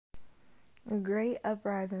Great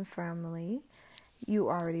uprising family. You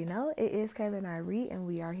already know it is Kayla and Irene, and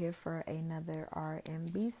we are here for another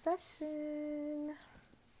R&B session.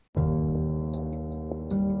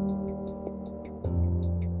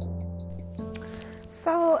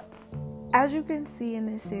 So, as you can see in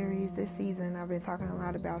this series, this season, I've been talking a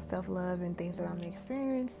lot about self-love and things that I'm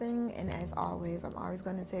experiencing. And as always, I'm always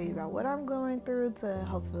going to tell you about what I'm going through to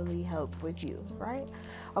hopefully help with you, right?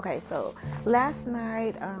 Okay, so last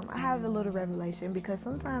night, I had a little revelation because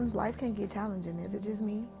sometimes life can get challenging. Is it just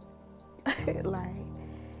me? Like,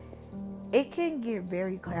 it can get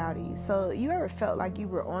very cloudy. So you ever felt like you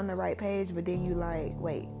were on the right page, but then you like,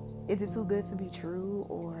 wait, is it too good to be true?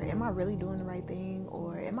 Or am I really doing the right thing?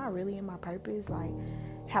 Or am I really in my purpose? Like,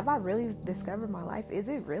 have I really discovered my life? Is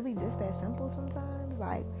it really just that simple sometimes?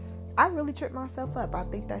 Like, I really trip myself up. I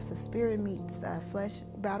think that's a spirit meets flesh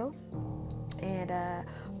battle. And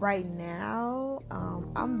right now,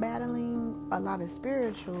 I'm battling a lot of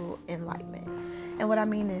spiritual enlightenment. And what I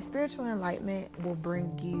mean is, spiritual enlightenment will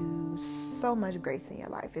bring you so much grace in your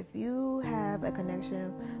life. If you have a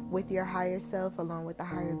connection with your higher self along with the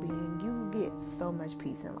higher being, you get so much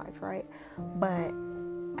peace in life, right? But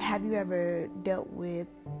have you ever dealt with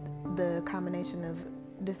the combination of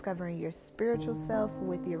discovering your spiritual self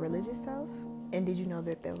with your religious self? And did you know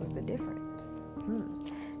that there was a difference?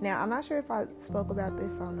 Now, I'm not sure if I spoke about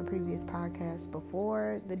this on the previous podcast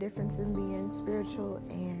before, the difference in being spiritual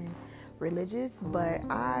and religious, but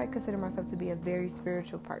I consider myself to be a very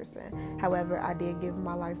spiritual person. However, I did give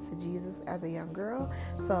my life to Jesus as a young girl,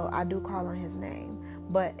 so I do call on his name.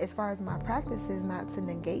 But as far as my practice is not to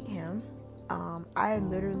negate him, I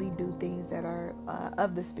literally do things that are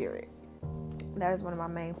of the spirit. That is one of my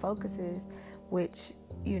main focuses, which,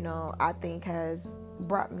 I think has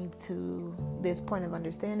brought me to this point of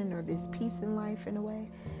understanding or this peace in life in a way,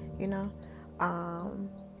 you know.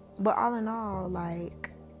 But all in all,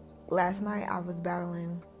 like, last night I was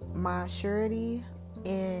battling my surety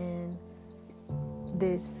in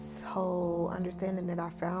this whole understanding that I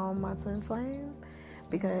found my twin flame,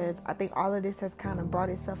 because I think all of this has kind of brought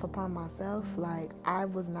itself upon myself. Like, I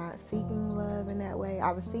was not seeking love in that way.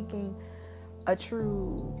 I was seeking a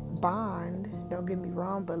true bond, don't get me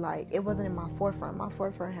wrong, but like, it wasn't in my forefront. My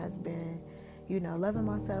forefront has been, loving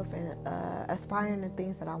myself and aspiring to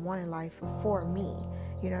things that I want in life for me,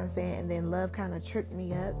 you know what I'm saying? And then love kind of tripped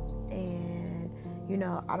me up, and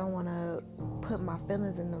I don't want to put my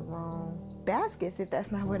feelings in the wrong baskets if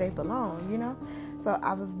that's not where they belong. So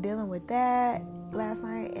I was dealing with that last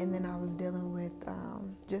night, and then I was dealing with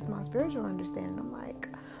just my spiritual understanding. I'm like,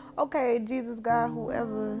 okay, Jesus, God,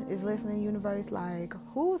 whoever is listening, universe, like,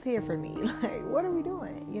 who's here for me? Like, what are we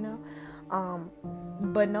doing?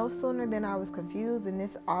 But no sooner than I was confused, and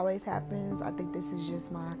this always happens. I think this is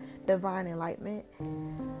just my divine enlightenment,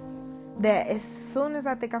 that as soon as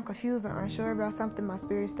I think I'm confused or unsure about something, my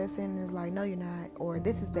spirit steps in and is like, no, you're not, or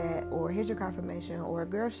this is that, or here's your confirmation, or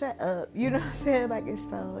girl, shut up. You know what I'm saying? Like, it's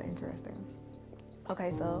so interesting.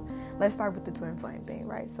 Okay, so let's start with the twin flame thing,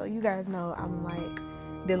 right? So you guys know I'm like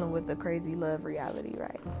dealing with the crazy love reality,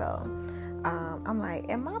 right? So I'm like,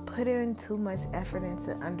 am I putting too much effort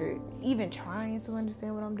into even trying to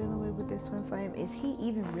understand what I'm dealing with this twin flame? Is he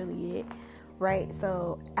even really it? Right?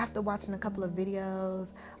 So after watching a couple of videos,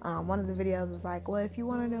 one of the videos is like, well, if you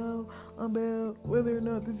want to know about whether or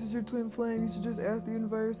not this is your twin flame, you should just ask the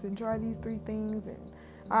universe and try these 3 things and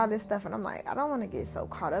all this stuff. And I'm like, I don't want to get so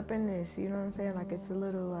caught up in this, you know what I'm saying? Like, it's a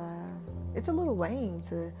little weighing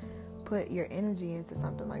to put your energy into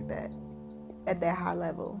something like that at that high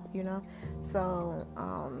level, So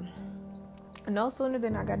no sooner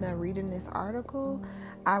than I got done reading this article,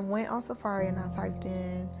 I went on Safari and I typed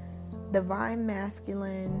in divine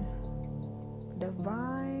masculine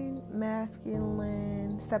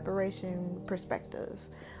separation perspective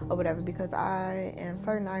or whatever, because I am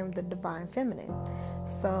certain I'm the divine feminine.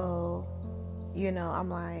 So I'm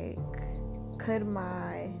like, could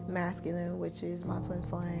my masculine, which is my twin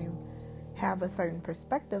flame, have a certain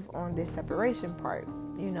perspective on this separation part?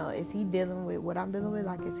 Is he dealing with what I'm dealing with?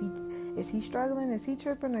 Like, is he struggling? Is he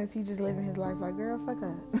tripping? Or is he just living his life like, girl, fuck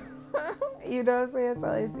up? You know what I'm saying? So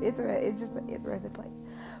it's just an interesting place,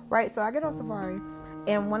 right? So I get on Safari,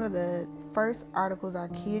 and one of the first articles, I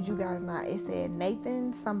kid you guys not, it said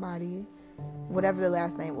Nathan somebody, whatever the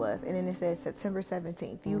last name was, and then it said September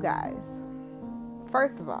 17th. You guys,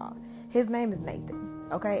 first of all, his name is Nathan,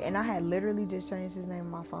 okay? And I had literally just changed his name on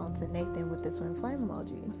my phone to Nathan with the twin flame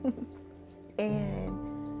emoji. And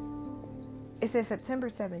it says September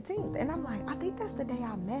 17th. And I'm like, I think that's the day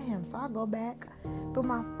I met him. So I go back through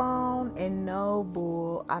my phone, and no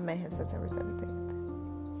bull, I met him September 17th.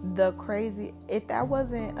 if that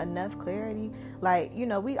wasn't enough clarity, like,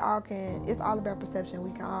 we all can, it's all about perception.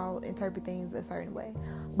 We can all interpret things a certain way.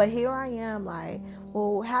 But here I am, like,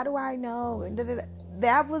 well, how do I know? And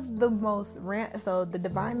that was the most so the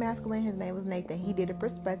divine masculine, his name was Nathan. He did a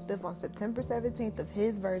perspective on September 17th of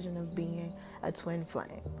his version of being a twin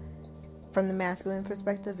flame from the masculine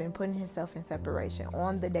perspective and putting himself in separation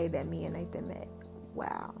on the day that me and Nathan met.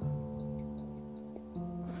 Wow.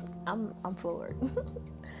 I'm floored.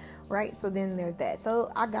 Right? So then there's that.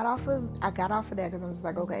 So I got off of that because I'm just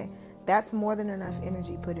like, okay, that's more than enough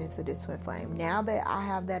energy put into this twin flame. Now that I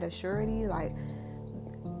have that assurity, like,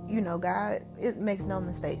 God, it makes no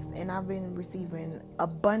mistakes, and I've been receiving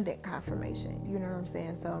abundant confirmation. You know what I'm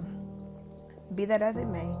saying? So be that as it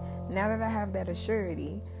may, now that I have that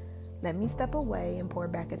assurity, let me step away and pour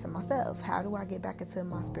back into myself. How do I get back into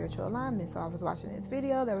my spiritual alignment? So I was watching this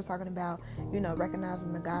video that was talking about,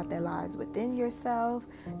 recognizing the God that lies within yourself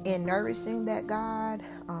and nourishing that God,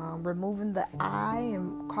 removing the I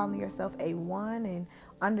and calling yourself a one, and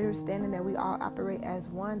understanding that we all operate as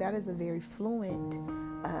one. That is a very fluent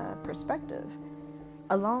perspective.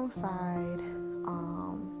 Alongside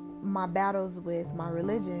my battles with my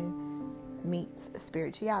religion meets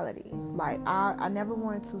spirituality. Like, I never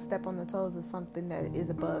wanted to step on the toes of something that is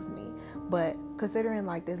above me, but considering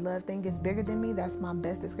like this love thing is bigger than me, that's my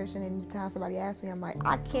best description. Anytime somebody asks me, I'm like,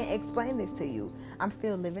 I can't explain this to you. I'm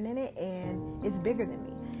still living in it, and it's bigger than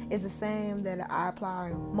me. It's the same that I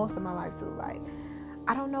apply most of my life to. Like,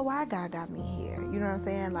 I don't know why God got me here. You know what I'm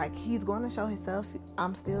saying? Like, he's going to show himself.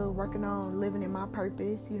 I'm still working on living in my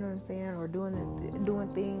purpose, you know what I'm saying? Or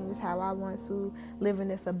doing things how I want to, living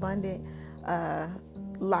this abundant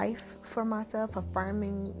life for myself,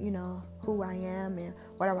 affirming, who I am and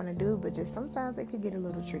what I want to do. But just sometimes it could get a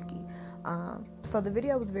little tricky. So the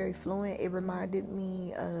video was very fluent. It reminded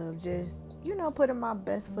me of just, putting my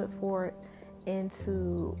best foot forward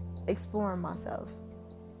into exploring myself,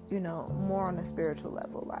 more on a spiritual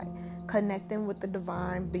level, like connecting with the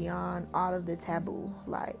divine beyond all of the taboo.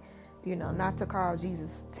 Like, not to call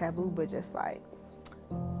Jesus taboo, but just like,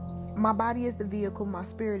 my body is the vehicle, my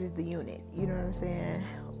spirit is the unit, you know what I'm saying,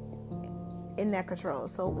 in that control.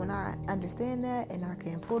 So when I understand that, and I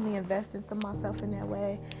can fully invest into myself in that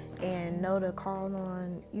way, and know to call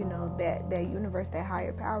on, that universe, that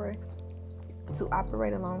higher power to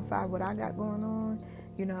operate alongside what I got going on,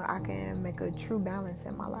 I can make a true balance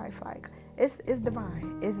in my life. Like, it's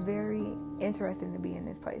divine. It's very interesting to be in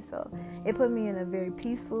this place. So it put me in a very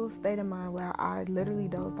peaceful state of mind where I literally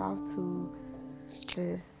dozed off to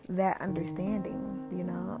just that understanding,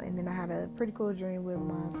 and then I had a pretty cool dream with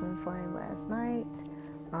my twin flame last night.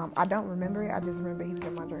 I don't remember it. I just remember he was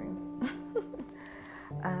in my dream.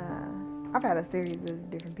 I've had a series of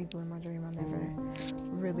different people in my dream. I never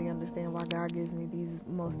really understand why God gives me these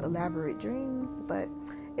most elaborate dreams, but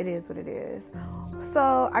it is what it is.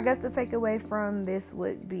 So I guess the takeaway from this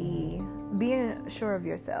would be being sure of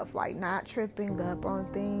yourself, like not tripping up on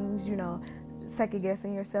things, second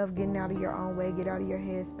guessing yourself, getting out of your own way, get out of your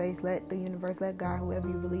head space, let the universe, let God, whoever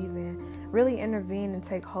you believe in, really intervene and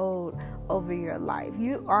take hold over your life.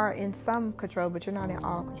 You are in some control, but you're not in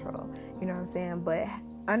all control. You know what I'm saying? But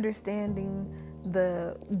understanding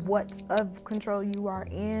the what of control you are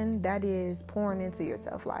in, that is pouring into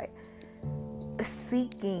yourself, like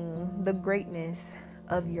seeking the greatness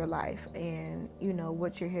of your life, and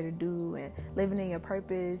what you're here to do, and living in your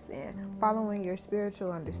purpose, and following your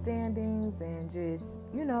spiritual understandings, and just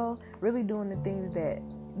really doing the things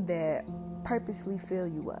that purposely fill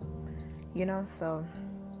you up, so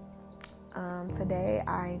today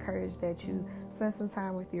I encourage that you spend some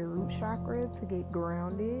time with your root chakra to get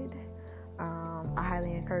grounded. I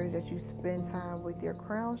highly encourage that you spend time with your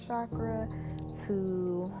crown chakra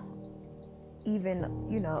to even,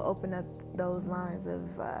 open up those lines of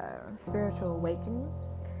spiritual awakening.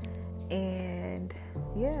 And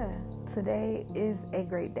today is a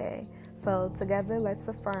great day. So together, let's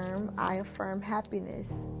affirm. I affirm happiness,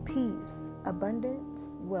 peace,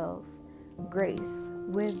 abundance, wealth, grace,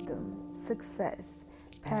 wisdom, success,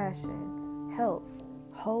 passion, health,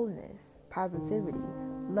 wholeness, positivity,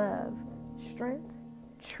 love, strength,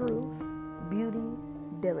 truth, beauty,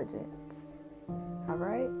 diligence. All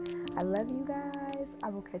right. I love you guys. I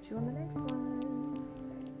will catch you on the next one.